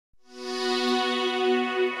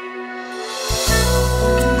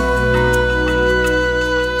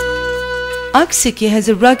Akseki has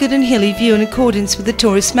a rugged and hilly view in accordance with the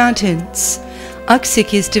Taurus mountains.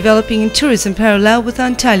 Akseki is developing in tourism parallel with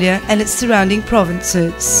Antalya and its surrounding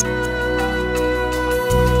provinces.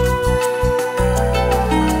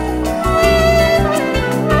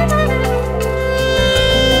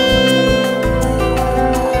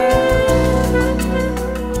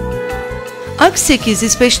 Akseki is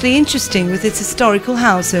especially interesting with its historical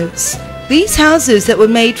houses. These houses that were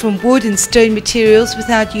made from wood and stone materials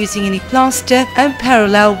without using any plaster and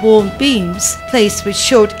parallel wall beams, placed with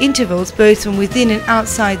short intervals both from within and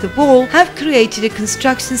outside the wall, have created a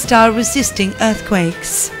construction style resisting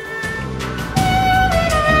earthquakes.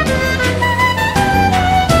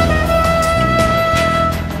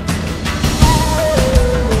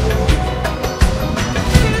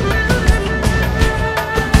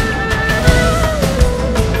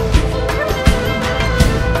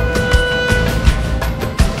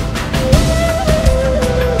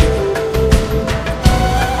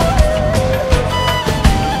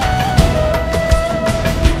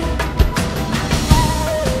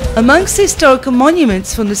 Amongst the historical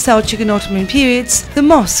monuments from the Seljuk and Ottoman periods, the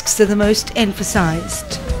mosques are the most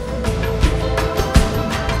emphasized.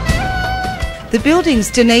 The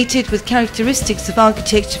buildings, donated with characteristics of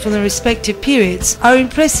architecture from the respective periods, are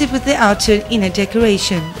impressive with their outer and inner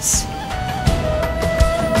decorations.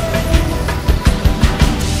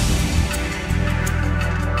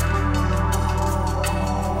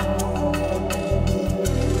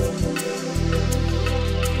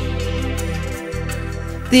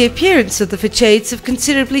 The appearance of the facades have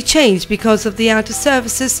considerably changed because of the outer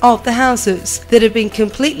surfaces of the houses that have been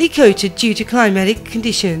completely coated due to climatic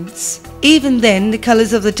conditions. Even then, the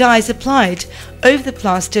colours of the dyes applied over the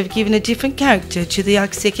plaster have given a different character to the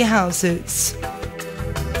Akseki houses.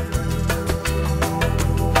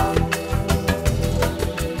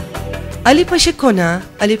 Ali Pasha Konağı,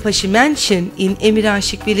 Ali Pasha Mansion in Emir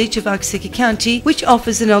Aşık village of Akseki County, which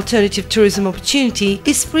offers an alternative tourism opportunity,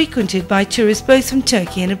 is frequented by tourists both from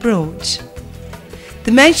Turkey and abroad.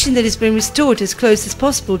 The mansion that has been restored as close as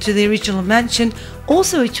possible to the original mansion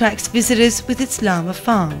also attracts visitors with its llama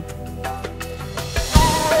farm.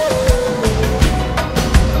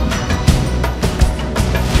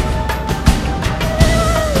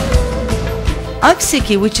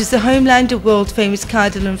 Akseki, which is the homeland of world-famous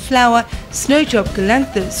cardinal flower snowdrop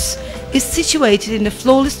galanthus, is situated in a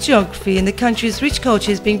flawless geography, and the country's rich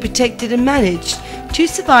culture is being protected and managed to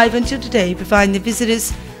survive until today, providing the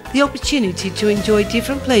visitors the opportunity to enjoy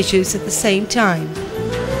different pleasures at the same time.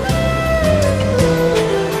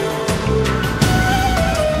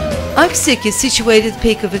 Akseki, situated at the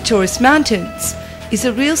peak of the Taurus mountains, is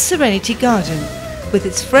a real serenity garden with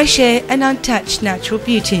its fresh air and untouched natural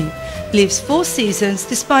beauty. Lives 4 seasons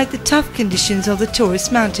despite the tough conditions of the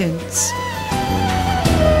Taurus mountains.